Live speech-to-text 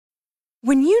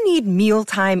When you need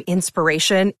mealtime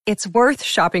inspiration, it's worth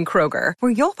shopping Kroger,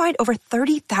 where you'll find over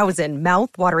 30,000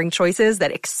 mouth-watering choices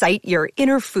that excite your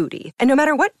inner foodie. And no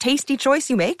matter what tasty choice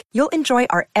you make, you'll enjoy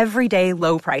our everyday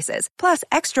low prices, plus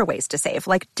extra ways to save,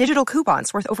 like digital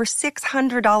coupons worth over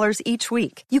 $600 each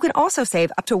week. You can also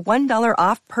save up to $1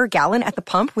 off per gallon at the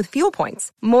pump with fuel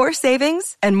points. More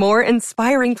savings and more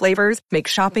inspiring flavors make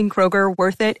shopping Kroger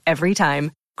worth it every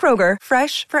time. Kroger,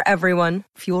 fresh for everyone.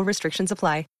 Fuel restrictions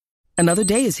apply. Another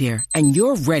day is here, and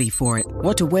you're ready for it.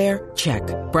 What to wear? Check.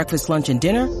 Breakfast, lunch, and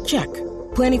dinner? Check.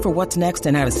 Planning for what's next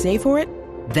and how to save for it?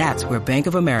 That's where Bank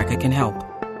of America can help.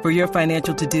 For your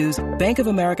financial to-dos, Bank of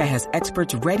America has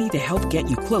experts ready to help get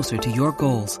you closer to your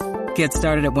goals. Get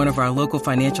started at one of our local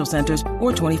financial centers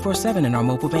or 24/7 in our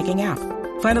mobile banking app.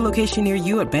 Find a location near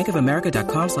you at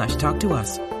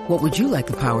bankofamerica.com/talktous. What would you like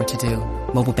the power to do?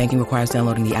 Mobile banking requires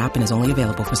downloading the app and is only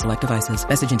available for select devices.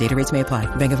 Message and data rates may apply.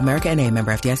 Bank of America N.A.,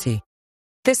 member FDIC.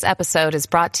 This episode is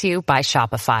brought to you by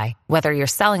Shopify. Whether you're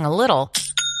selling a little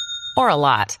or a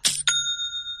lot,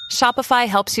 Shopify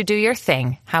helps you do your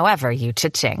thing, however you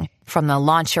cha-ching. From the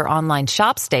launch your online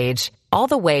shop stage, all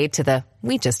the way to the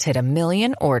we just hit 1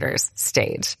 million orders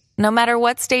stage. No matter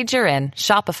what stage you're in,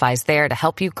 Shopify's there to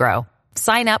help you grow.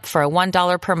 Sign up for a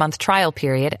 $1 per month trial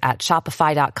period at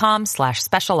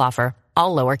shopify.com/special offer,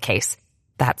 all lowercase.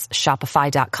 That's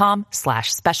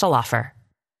shopify.com/special offer.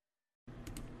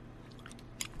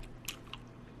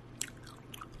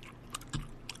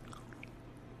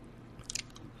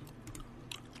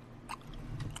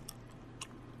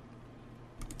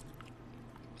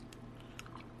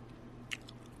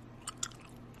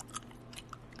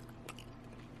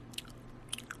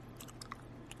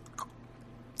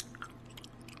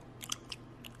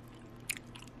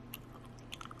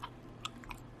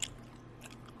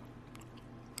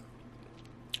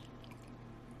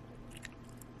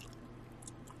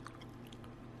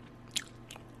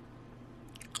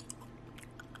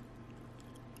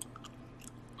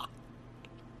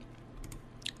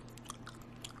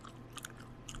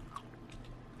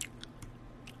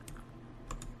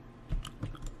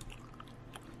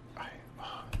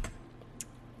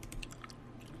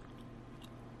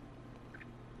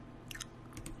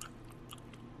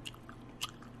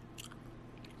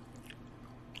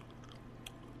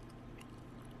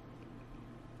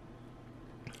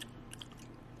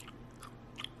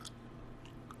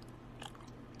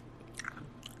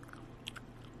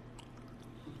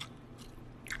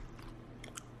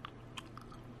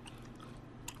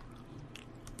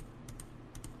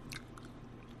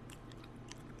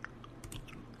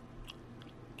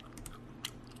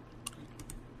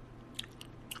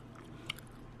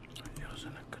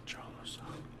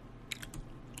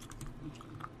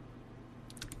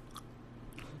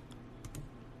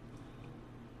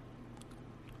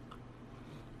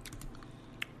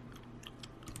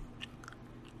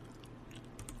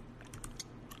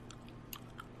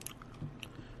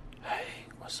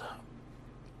 What's up?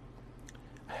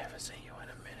 I haven't seen you in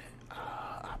a minute.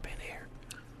 I've been here.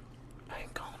 I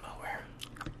ain't going nowhere.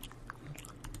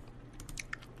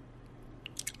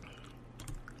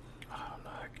 I don't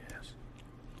know, I guess.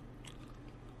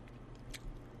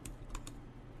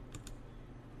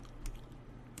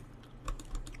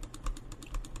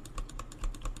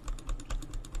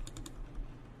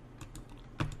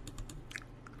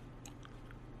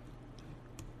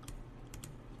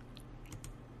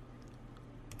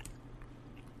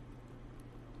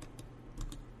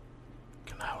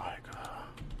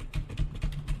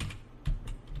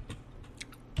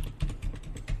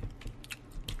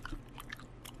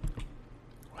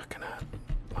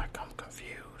 I'm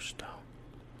confused though.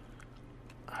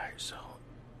 Alright, so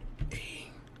E,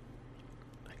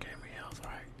 they gave me health,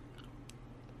 right?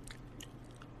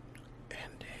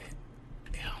 And then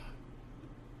M.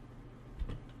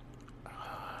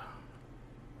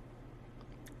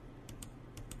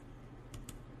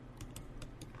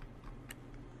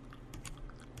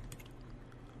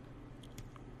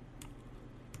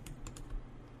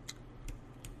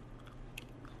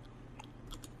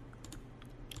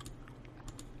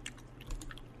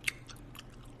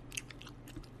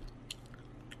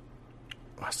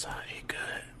 My son, he good.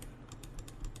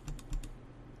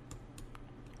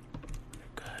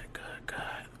 Good.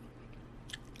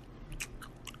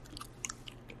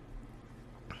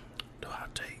 Do I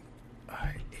take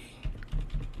I-E?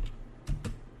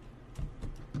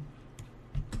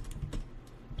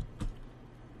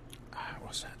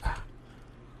 What's that?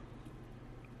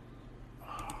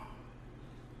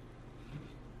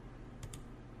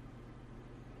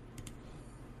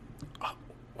 Oh,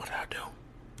 what did I do?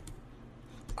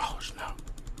 Oh, snap.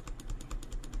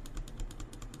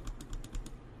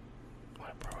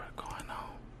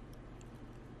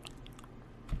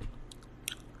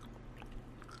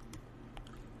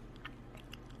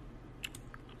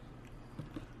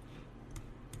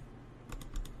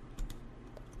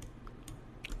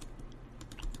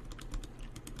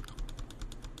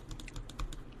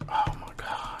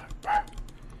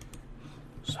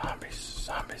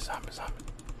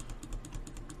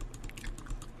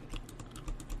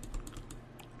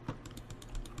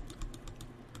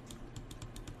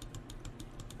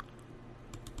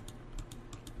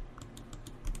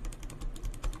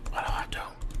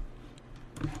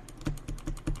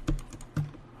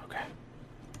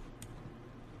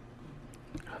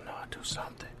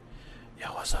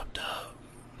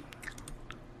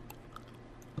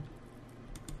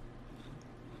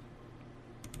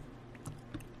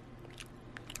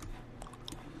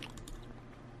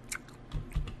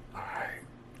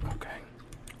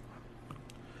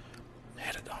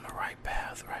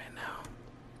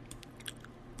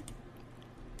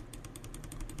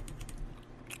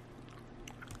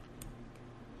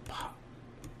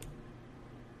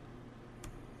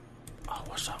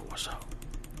 What's up? What's up?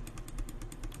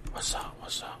 What's up?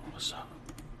 What's up? What's up?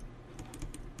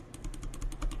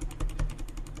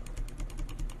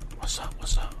 What's up?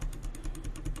 What's up?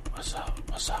 What's up?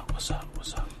 What's up? What's up?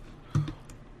 What's up? Oh,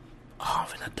 I'm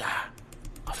finna die.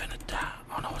 I'm finna die.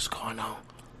 I don't know what's going on.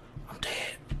 I'm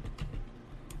dead.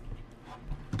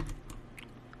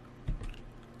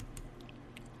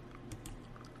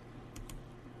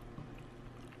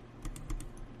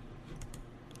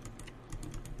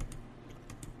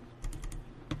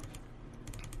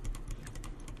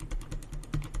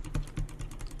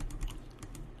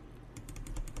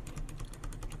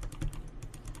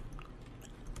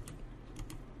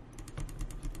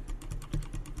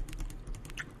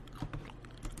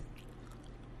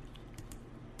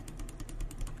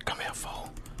 Come here, fool.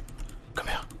 Come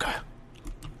here, come here.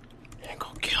 You ain't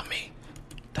gonna kill me.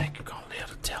 Think you're gonna live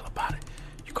to tell about it.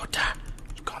 You gonna die.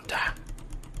 You gonna die.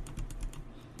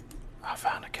 I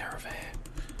found a caravan.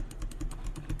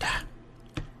 Die.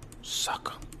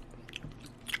 Sucker.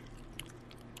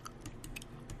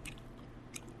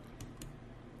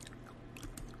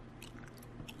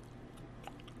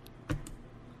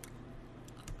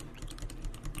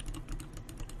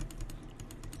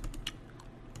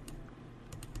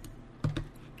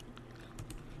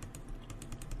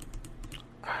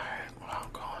 Alright, where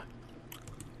I'm going.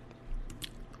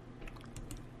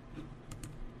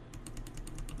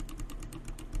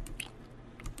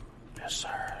 Yes, sir.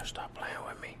 Stop playing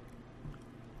with me.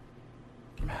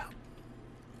 Map.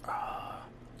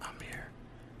 I'm here.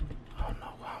 I don't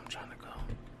know where I'm trying to go.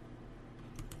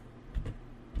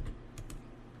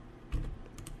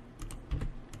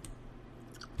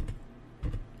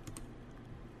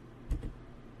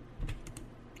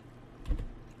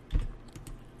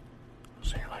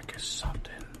 Seems like it's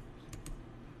something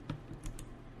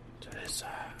to this side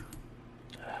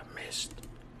that I missed.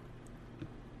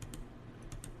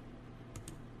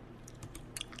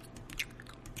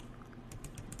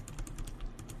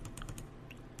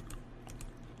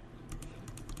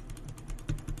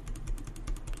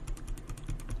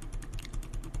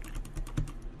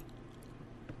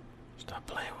 Stop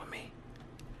playing with me.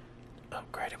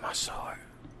 Upgrading my sword.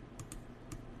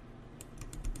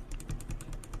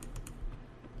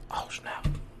 Oh, snap.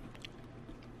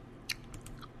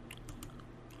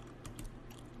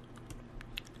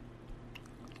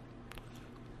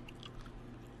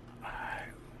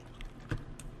 Alright.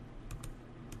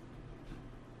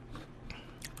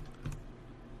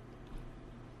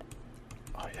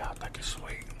 Oh, yeah, I think it's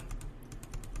sweet.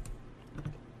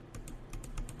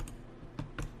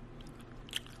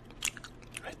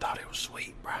 They thought it was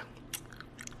sweet, bruh.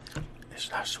 It's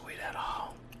not sweet at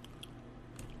all.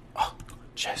 Oh,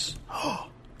 chest. Oh,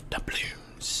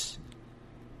 doubloons.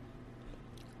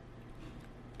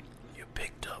 You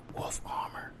picked up wolf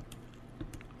armor.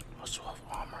 What's wolf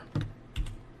armor?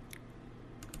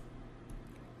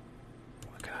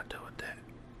 What can I do with that?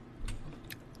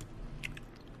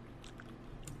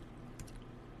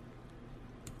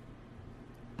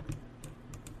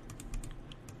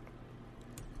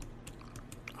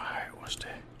 Alright, what's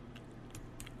that?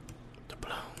 The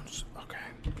balloons. Okay.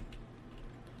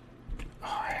 Oh,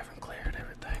 I haven't cleared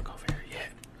everything over here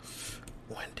yet.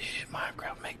 When did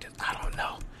Minecraft make this? I don't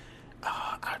know.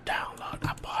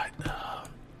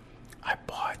 I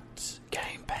bought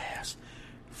Game Pass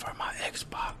for my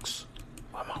Xbox,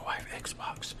 for my wife's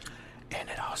Xbox, and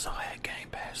it also had Game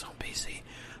Pass on PC.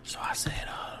 So I said,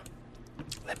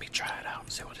 let me try it out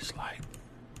and see what it's like.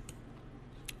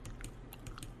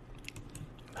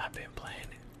 I've been playing it.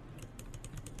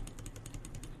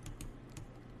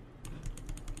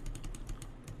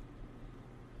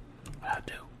 What I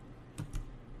do?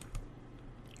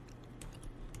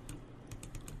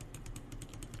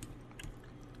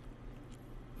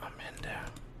 I'm in there.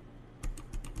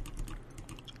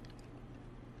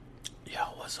 Yo,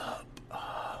 what's up?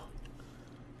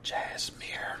 Jasmine.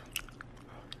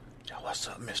 Yo, what's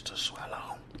up, Mr.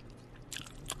 Swallow?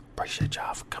 Appreciate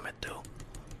y'all for coming through.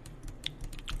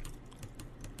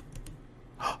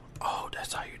 Oh,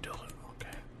 that's how you do it.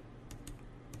 Okay.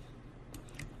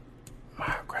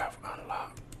 Minecraft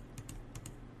unlocked.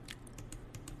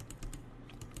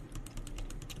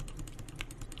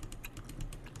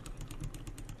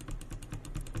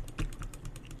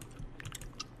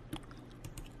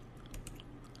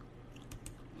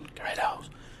 Give me those.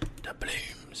 The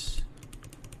blooms.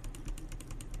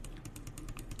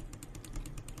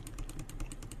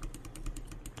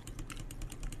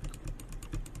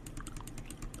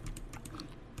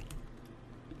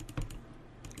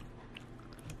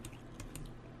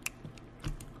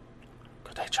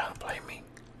 Cause they trying to play me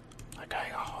like I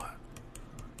ain't hard.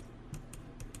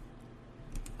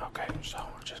 So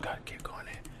I just gotta keep going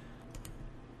in.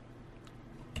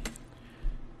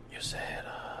 You said,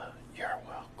 you're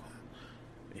welcome.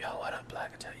 Yo, what up,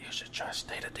 Black Attack? You should try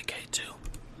State of Decay 2.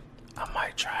 I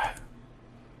might try it.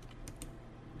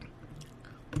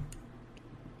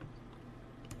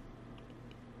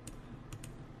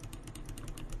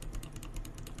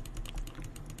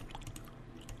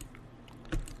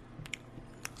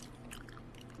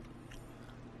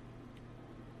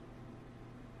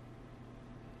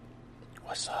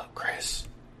 What's up, Chris?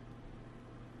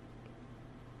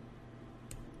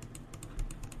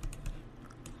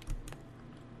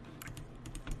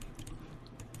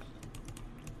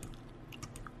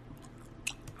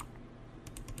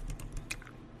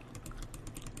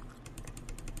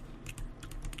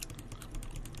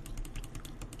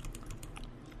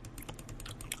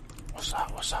 What's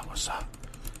up, what's up, what's up?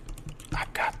 I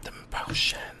got them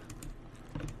potion.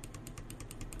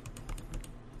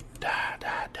 Die,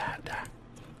 die, die, die.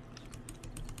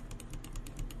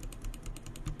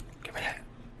 Give me that.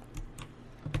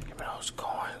 Give me those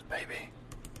coins, baby.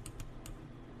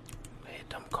 Need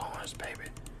them coins, baby.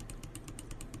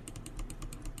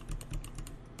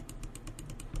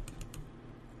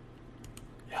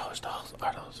 Yo,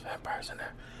 are those vampires in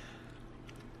there?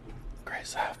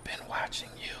 Grace, I've been watching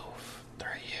you for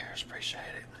 3 years.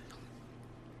 Appreciate it.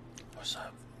 What's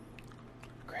up?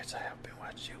 Grace, I have been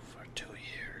watching you for 2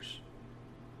 years.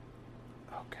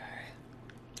 Okay.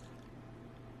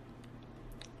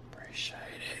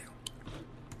 Appreciate it.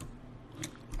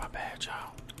 My bad,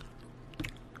 y'all.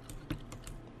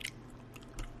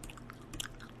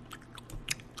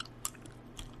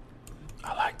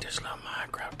 I like this little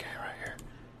Minecraft game right here.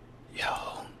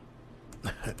 Yo.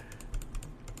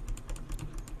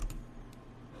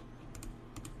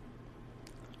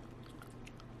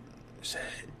 Said,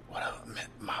 what up,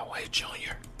 my way,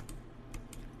 Junior?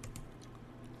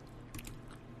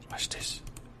 Watch this.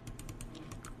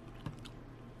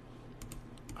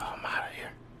 Oh, I'm out of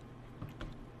here.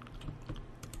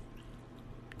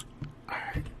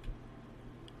 Alright.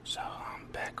 So I'm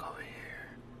back over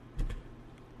here.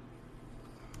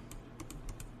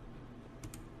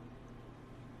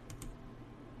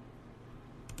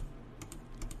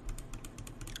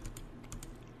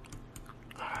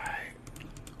 Alright.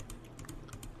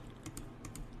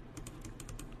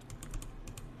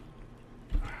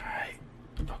 Alright.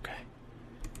 Okay.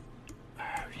 I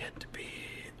have yet to be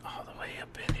all the way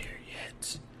up in here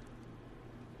yet.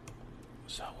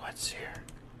 So what's here?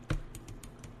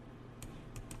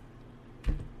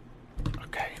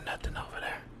 Okay, nothing over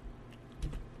there.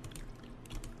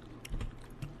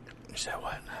 You said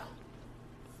what now?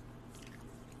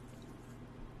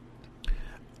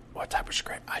 What type of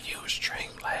screen? I use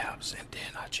Streamlabs and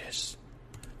then I just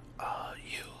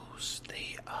use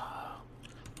the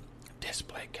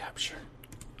display capture.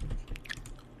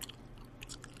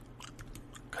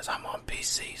 Cause I'm on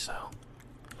PC, so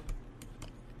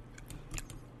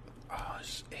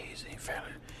it's easy,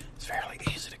 it's fairly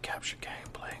easy to capture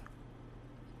gameplay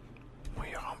when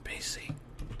you're on PC.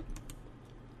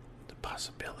 The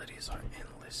possibilities are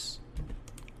endless.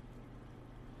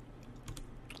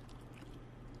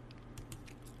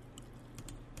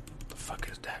 The fuck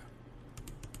is that?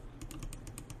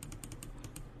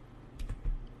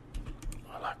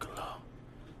 I like the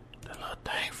little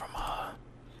thing from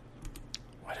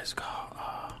what is it called?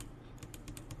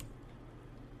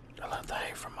 The little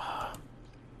thing from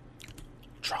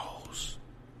Trolls.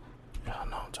 Y'all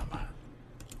know what I'm talking about.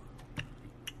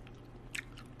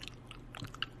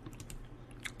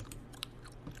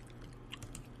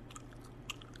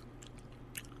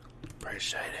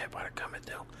 Appreciate everybody coming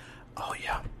through. Oh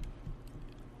yeah.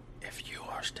 If you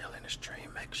are still in the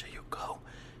stream, make sure you go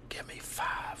give me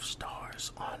 5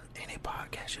 stars on any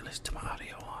podcast you listen to my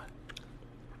audio on.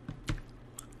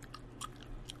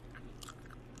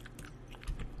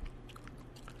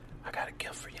 I got a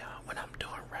gift for y'all. When I'm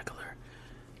doing regular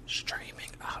streaming,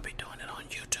 I'll be doing it on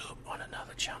YouTube on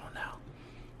another channel now.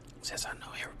 Since I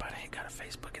know everybody ain't got a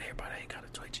Facebook and everybody ain't got a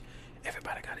Twitch,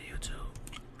 everybody got a YouTube.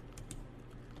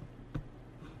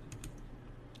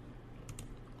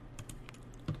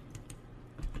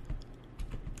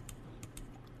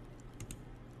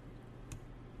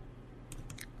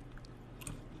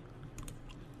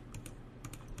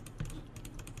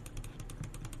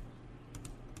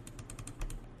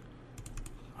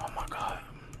 Oh my God.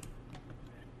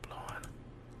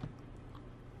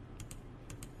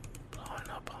 Blowing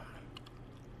up on me.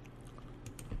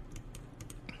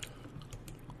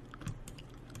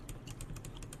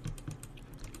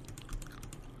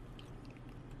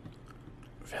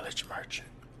 Village Merchant.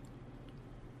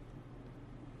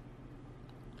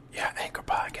 Yeah, Anchor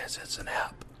Podcast Podcast. It's an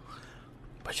app,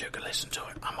 but you can listen to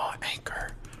it. I'm on Anchor,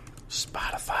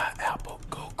 Spotify, Apple,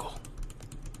 Google.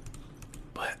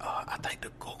 But I think the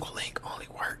Google link only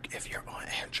work if you're on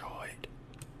Android.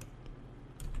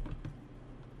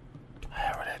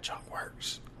 However that junk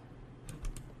works.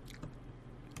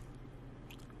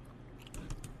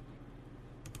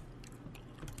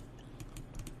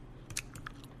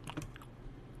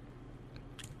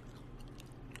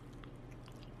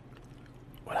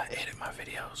 What I edit my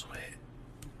videos with.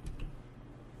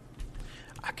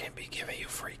 I can't be giving you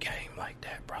free game like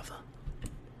that, brother.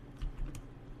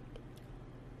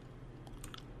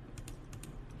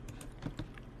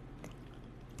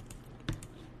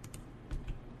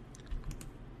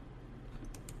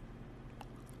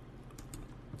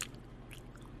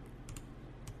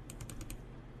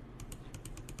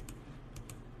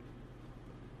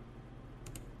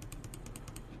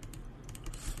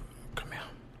 Come here.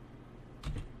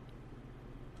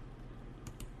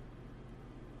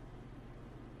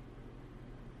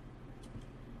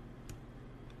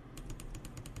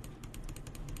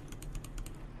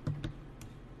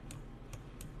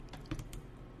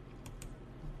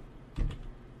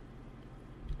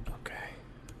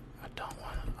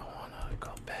 I want to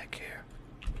go back here.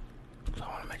 So I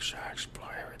want to make sure I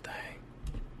explore everything.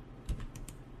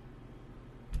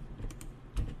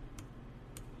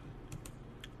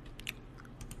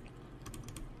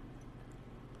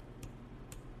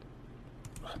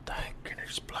 That thing can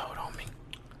explode on me.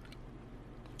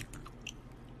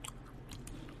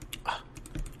 Ah,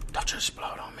 don't you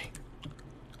explode on me.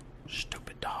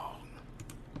 Stupid dog.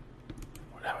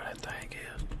 Whatever that thing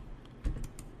is.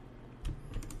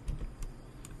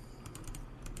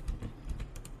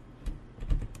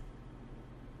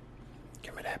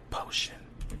 Give me that potion.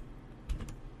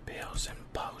 Bills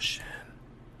and potion.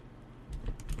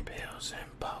 Bills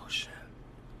and potion.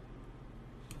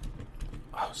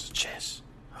 Oh, it's a chest.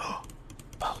 Oh,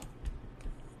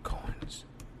 coins.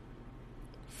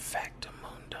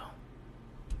 Factamundo.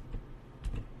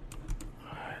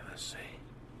 Alright, let's see.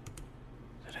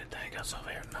 Is there anything else over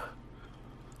here? No.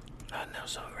 Nothing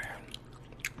else over here.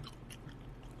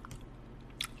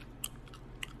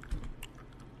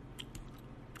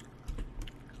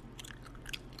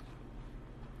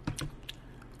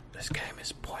 This game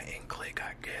is point and click,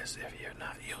 I guess, if you're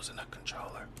not using a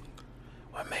controller.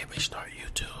 What made me start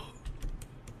YouTube?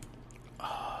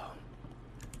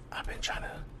 I've been trying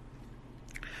to...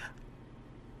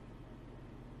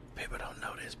 People don't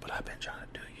know this, but I've been trying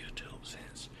to do YouTube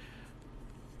since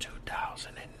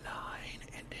 2009,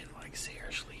 and then like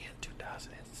seriously in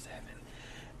 2007,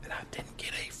 and I didn't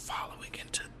get a following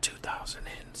until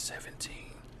 2017.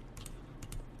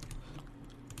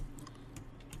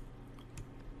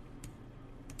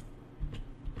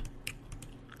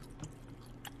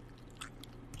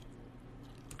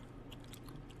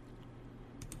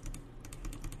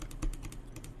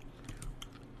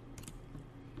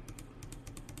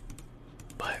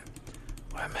 But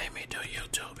what made me do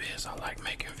YouTube is I like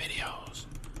making videos.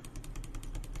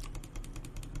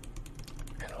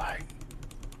 And like,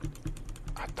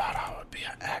 I thought I would be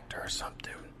an actor or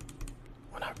something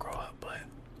when I grow up, but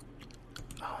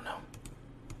I don't know.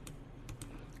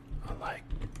 I like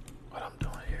what I'm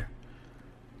doing here.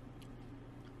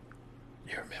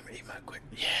 You remember Eat My Quick?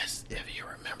 Yes, if you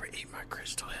remember Eat My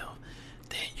Chris 12,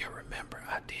 then you remember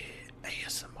I did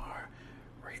ASMR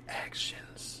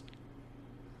reactions.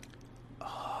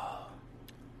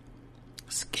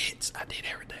 Skits. I did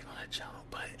everything on that channel,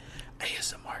 but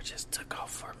ASMR just took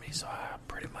off for me, so I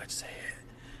pretty much said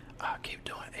I'll keep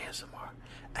doing ASMR.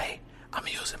 Hey, I'm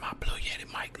using my Blue Yeti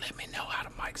mic. Let me know how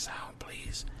the mic sound,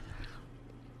 please.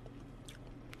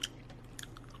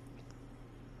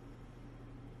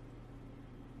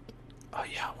 Oh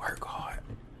yeah, I work hard.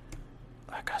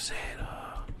 Like I said,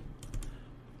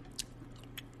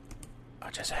 I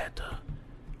just had to...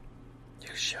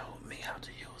 You showed me how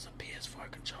to use a PS4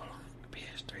 controller on the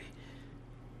PS3.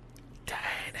 Dang,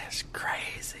 that's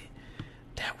crazy.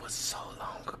 That was so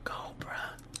long ago,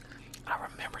 bruh. I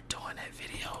remember doing that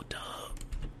video, Dub.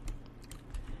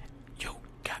 You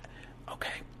got...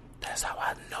 Okay, that's how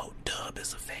I know Dub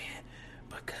is a fan.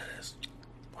 Because...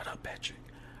 What up, Patrick?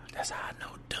 That's how I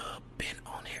know Dub been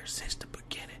on here since the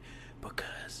beginning.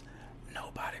 Because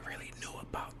nobody really knew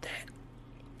about that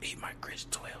Eat My Chris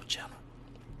 12 channel.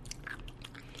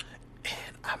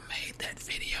 And I made that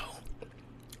video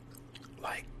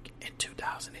like in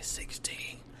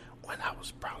 2016 when I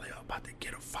was probably about to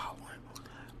get a following,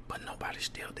 but nobody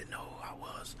still didn't know who I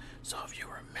was. So if you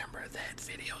remember that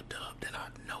video, Dub, then I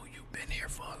know you've been here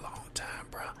for a long time,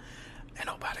 bro. And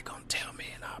nobody gonna tell me,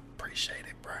 and I appreciate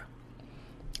it, bro.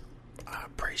 I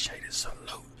appreciate it.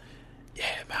 Salute.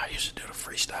 Yeah, man, I used to do the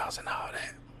freestyles and all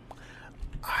that.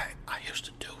 I used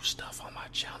to do stuff on my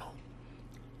channel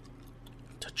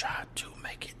to try to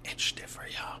make it interesting for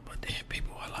y'all, but then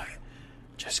people were like,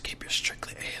 just keep it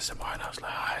strictly ASMR, and I was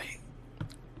like, alright.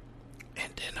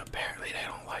 And then apparently they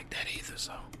don't like that either,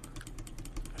 so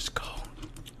it's cool.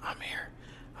 I'm here.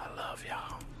 I love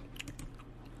y'all.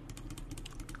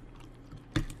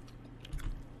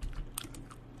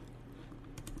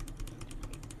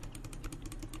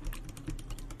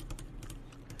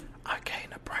 I gain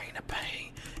the brain of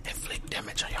pain, inflict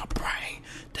damage on your brain.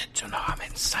 Did you know I'm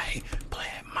insane?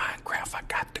 Playing Minecraft, I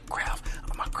got the craft.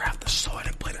 I'ma craft the sword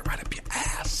and put it right up your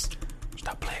ass.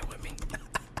 Stop playing with me.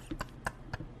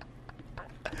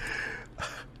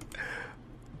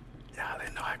 Y'all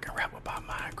didn't know I can rap about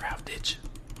Minecraft, did you?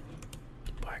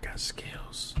 Boy, I got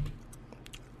skills.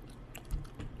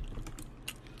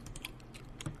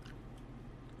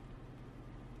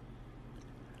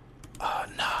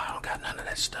 No, I don't got none of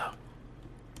that stuff.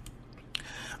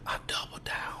 I double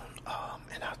down,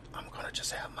 and I'm gonna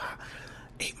just have my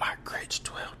Eat My Grits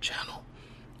 12 channel,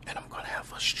 and I'm gonna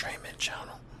have a streaming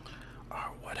channel, or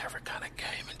whatever kind of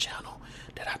gaming channel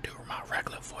that I do my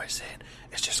regular voice in.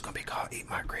 It's just gonna be called Eat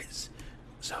My Grits.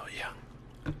 So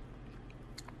yeah,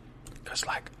 cause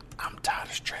like I'm tired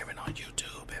of streaming on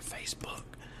YouTube and Facebook.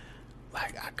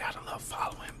 Like I got a little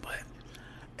following, but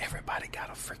everybody got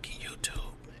a freaking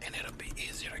YouTube, and it'll be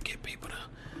easier to get people to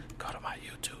go to my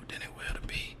YouTube than it will to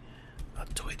be a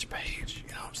Twitch page,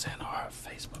 you know what I'm saying, or a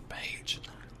Facebook page.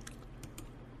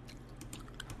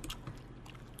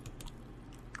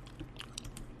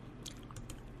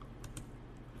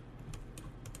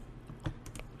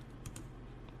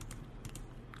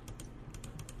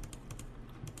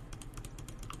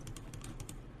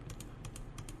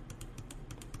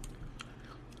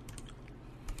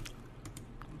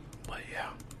 But yeah.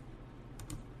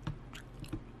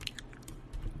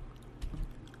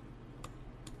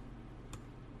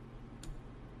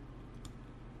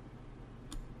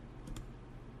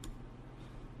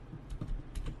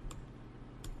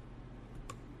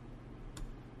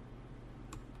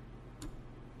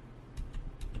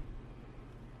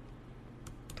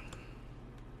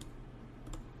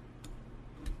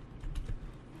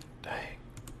 Dang.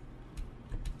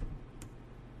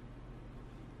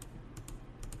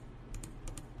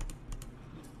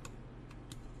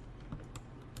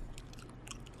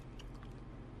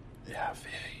 Yeah, I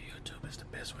feel YouTube is the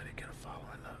best way to get a following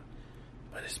up.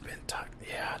 But it's been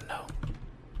yeah, I know.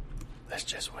 That's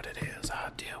just what it is.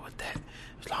 I'll deal with that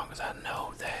as long as I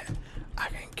know that I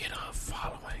can get a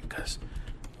following. Cause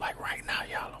like right now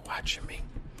y'all are watching me,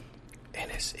 and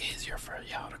it's easier for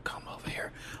y'all to come over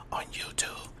here on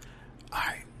YouTube.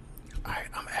 Alright,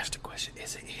 I'm asked the question,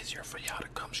 is it easier for y'all to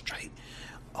come straight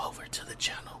over to the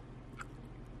channel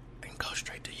and go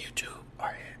straight to YouTube,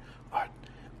 or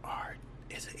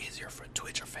is it easier for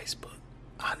Twitch or Facebook?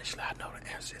 Honestly, I know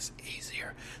the answer is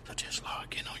easier, so just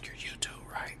log in on your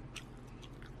YouTube, right?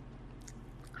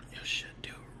 You should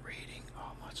do reading.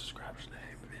 All my subscribers'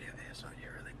 name video is on.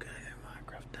 You're really good at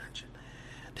Minecraft Dungeon.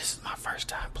 This is my first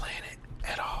time playing it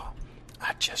at all.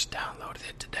 I just downloaded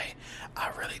it today. I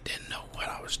really didn't know what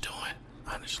I was doing,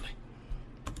 honestly.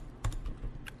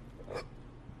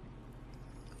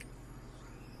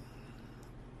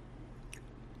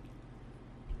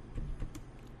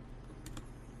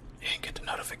 You didn't get the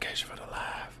notification for the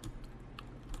live.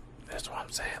 That's what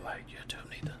I'm saying. Like, YouTube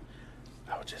need to.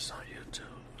 I was just on YouTube.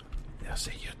 I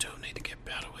see YouTube need to get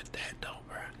better with that, though,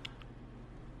 bro.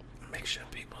 Make sure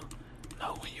people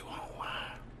know when you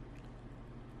online.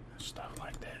 Stuff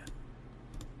like that.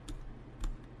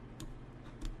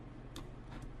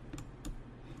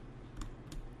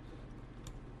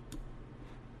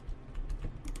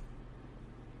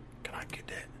 Can I get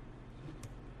that?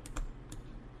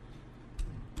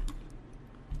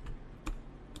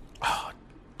 Oh,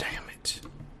 damn it.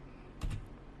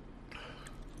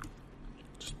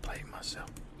 Just played myself.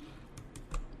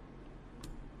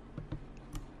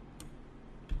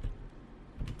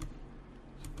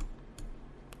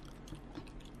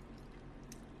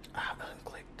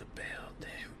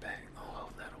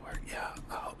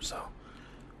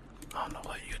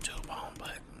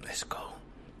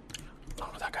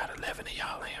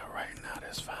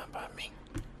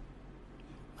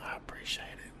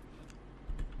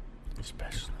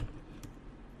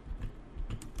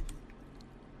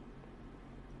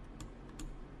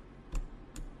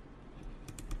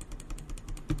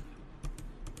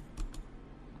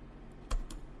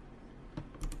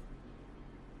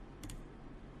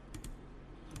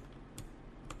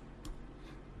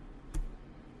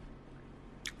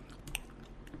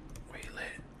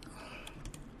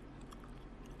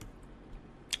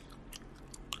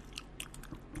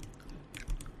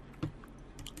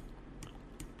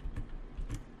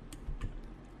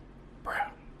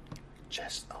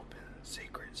 Chest open.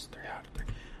 Secrets. 3 out of 3.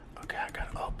 Okay, I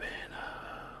gotta open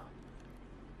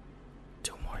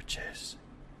 2 more chests,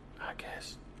 I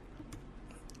guess.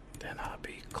 Then I'll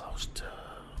be close to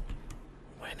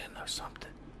winning or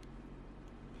something.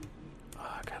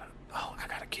 I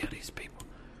gotta kill these people.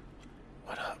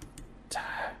 What up?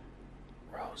 Ty,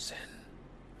 Rosen,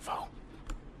 Vo.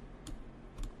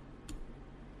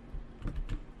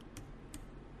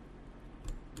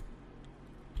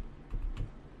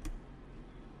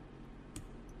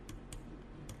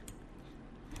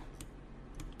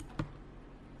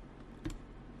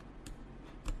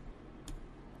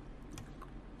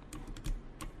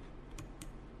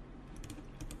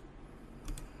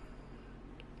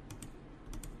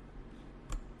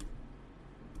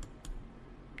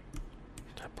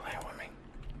 Stop playing with me.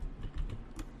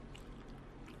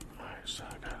 Alright, so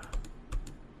I gotta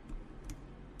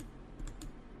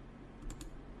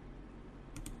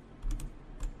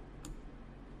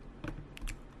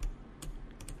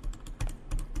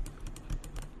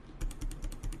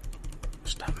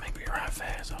stop making me run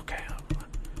fast. Okay,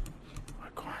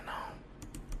 what's going on?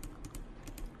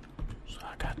 So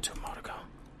I got 2 more to go.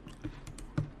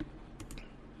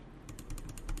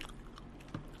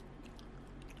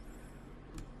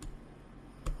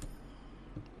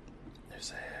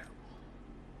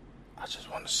 I just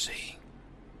want to see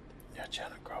your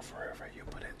channel grow forever. You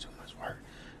put in too much work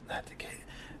not to get.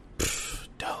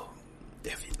 Dude,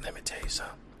 let me tell you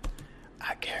something.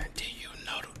 I guarantee you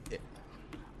know.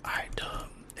 Alright, dude.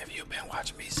 If you've been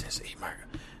watching me since Eat My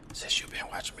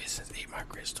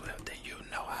Grits 12, then you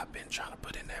know I've been trying to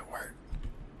put in that work.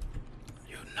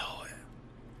 You know it.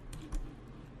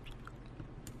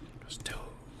 Let's do it.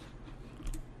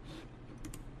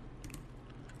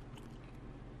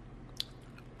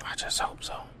 I just hope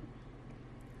so.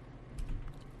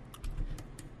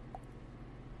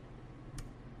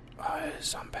 Is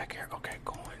something back here? Okay,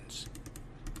 coins.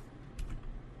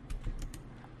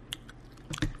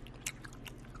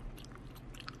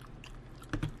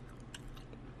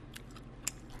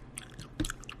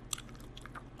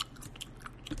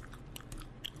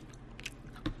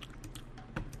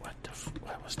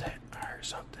 What was that? I heard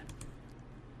something.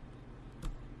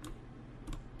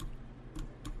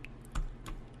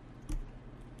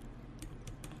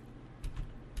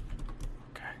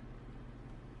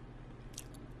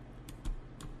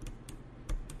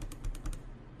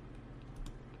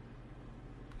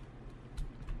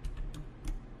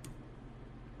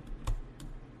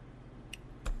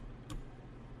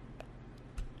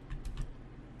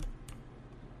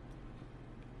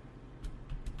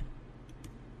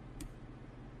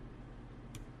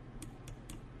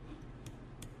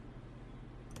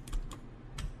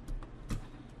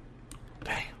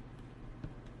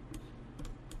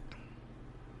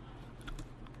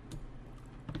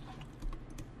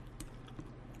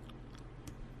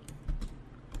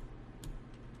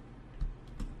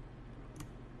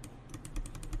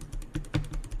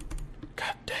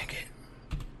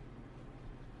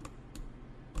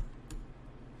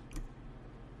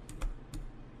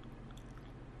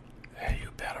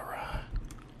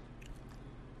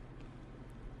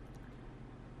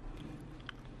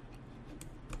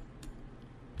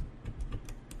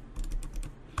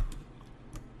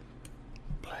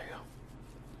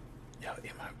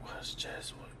 It was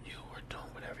just what you were doing,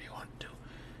 whatever you want to do.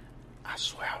 I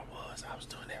swear I was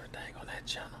doing everything on that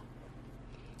channel.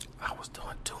 I was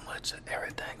doing too much of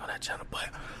everything on that channel, but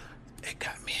it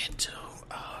got me into,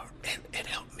 it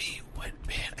helped me with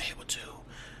being able to,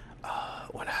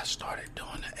 when I started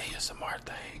doing the ASMR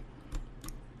thing,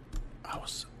 I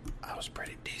was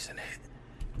pretty decent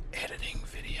at editing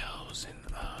videos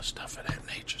and stuff of that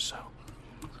nature, so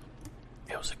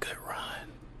it was a good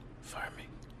run for me,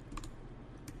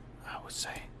 I would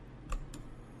say.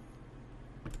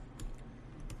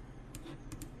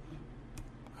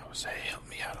 I would say it helped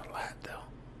me out a lot, though.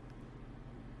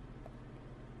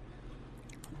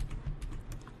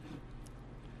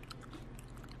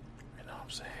 You know what I'm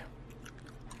saying?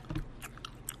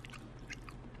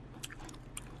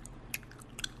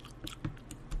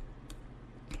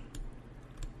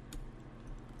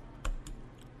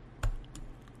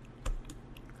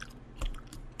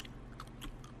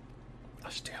 I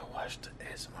still watch the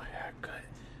ASMR haircut.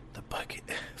 The bucket.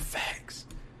 Facts.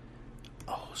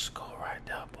 Old school right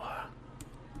there, boy.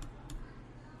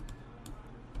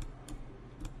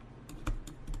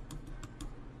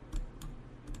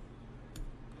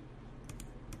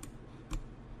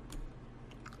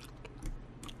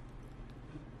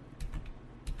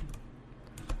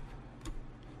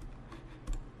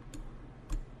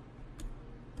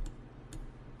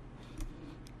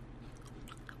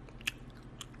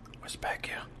 What's back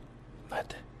here?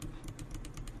 Nothing.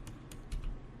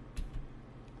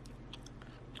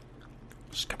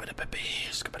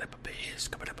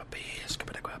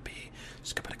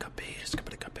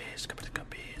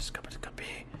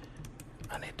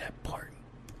 I need that part.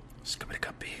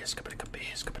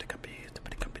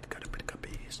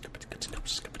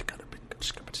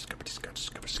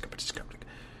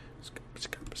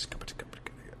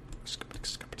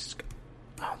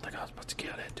 I don't think I was supposed to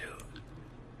kill that dude.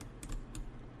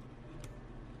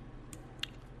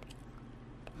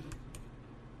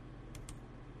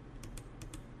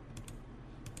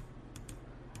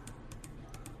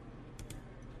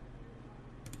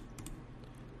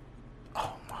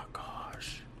 Oh my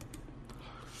gosh.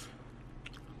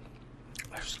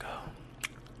 Let's go.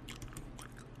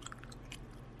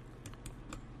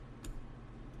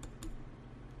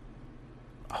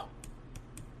 Oh.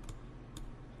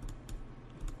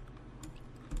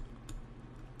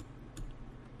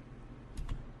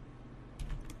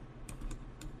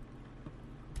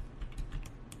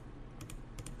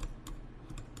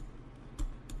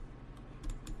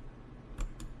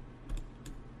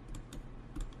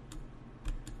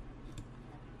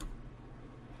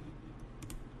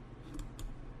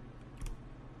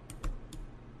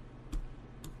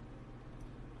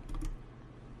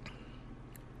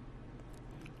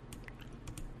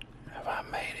 Have I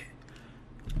made it?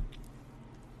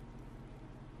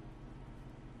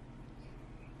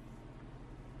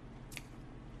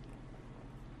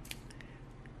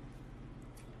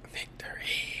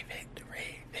 Victory,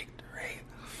 victory, victory.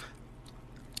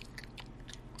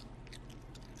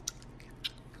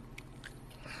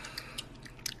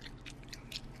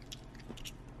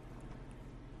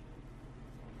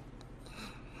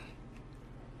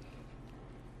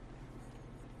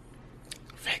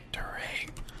 Victory.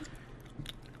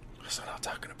 That's what I'm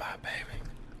talking about, baby.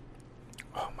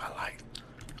 Oh, my life.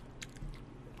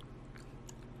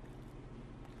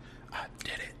 I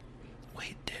did it.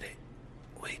 We did it.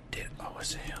 We did it. Oh,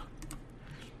 it's him.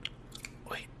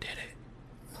 We did it.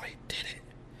 We did it.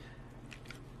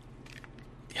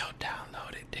 Yo,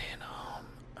 download it, then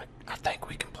I think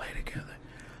we can play together.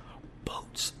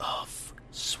 Boots of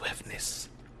Swiftness.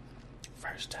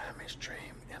 First time in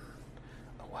stream in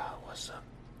a while. What's up?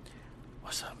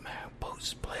 What's up, man?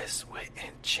 Boots blessed with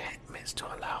enchantments to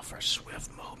allow for swift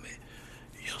movement,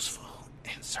 useful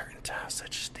in certain times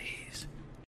such as these.